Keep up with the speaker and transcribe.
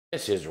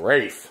This is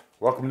Rafe.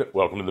 Welcome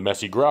to the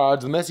messy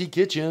garage, the messy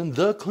kitchen,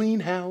 the clean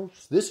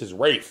house. This is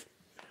Rafe.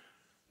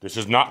 This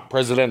is not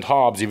President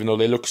Hobbs, even though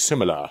they look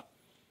similar.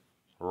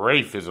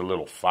 Rafe is a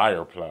little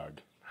fire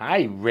plug.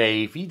 Hi,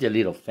 Rafe. He's a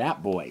little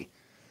fat boy.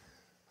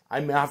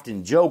 I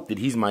often joke that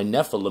he's my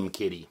Nephilim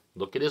kitty.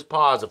 Look at his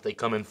paws if they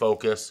come in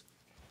focus.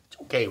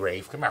 It's okay,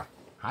 Rafe. Come here.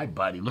 Hi,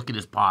 buddy. Look at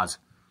his paws.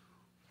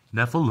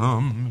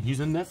 Nephilim.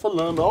 He's a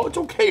Nephilim. Oh, it's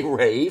okay,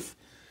 Rafe.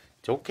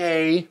 It's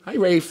okay. Hi,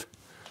 Rafe.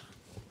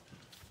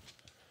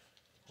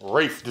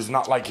 Rafe does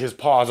not like his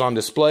paws on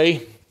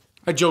display.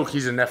 I joke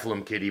he's a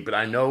Nephilim kitty, but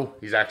I know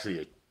he's actually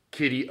a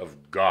kitty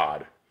of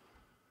God.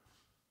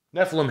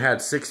 Nephilim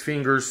had 6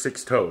 fingers,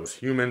 6 toes.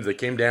 Humans, they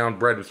came down,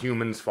 bred with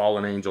humans,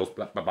 fallen angels,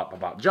 blah, blah, blah, blah,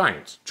 blah.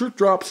 Giants. Truth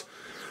drops.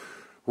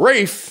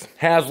 Rafe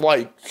has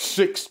like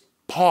 6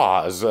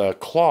 paws,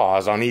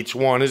 claws on each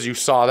one, as you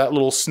saw that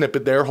little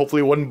snippet there.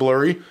 Hopefully it wasn't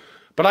blurry.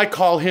 But I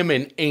call him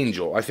an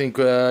angel. I think,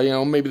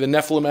 maybe the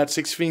Nephilim had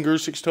 6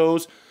 fingers, 6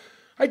 toes.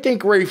 I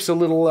think Rafe's a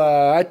little,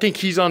 I think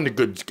he's on the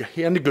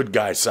good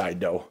guy's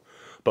side, though.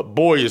 But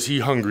boy, is he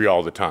hungry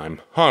all the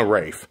time. Huh,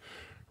 Rafe?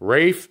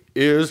 Rafe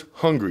is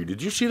hungry.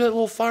 Did you see that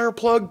little fire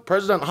plug?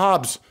 President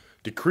Hobbs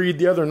decreed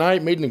the other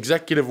night, made an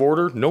executive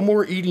order, no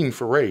more eating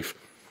for Rafe.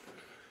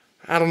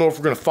 I don't know if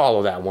we're going to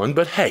follow that one,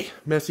 but hey,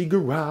 messy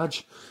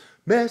garage,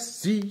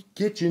 messy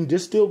kitchen,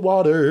 distilled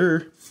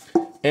water.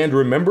 And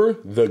remember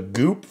the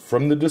goop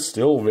from the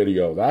distill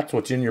video. That's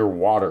what's in your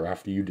water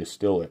after you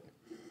distill it.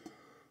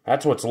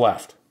 That's what's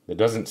left. It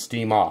doesn't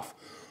steam off.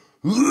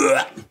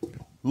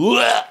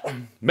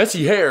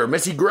 Messy hair,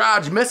 messy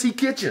garage, messy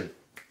kitchen.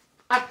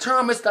 I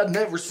promised I'd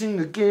never sing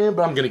again,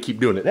 but I'm going to keep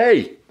doing it.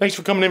 Hey, thanks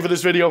for coming in for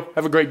this video.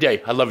 Have a great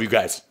day. I love you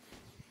guys.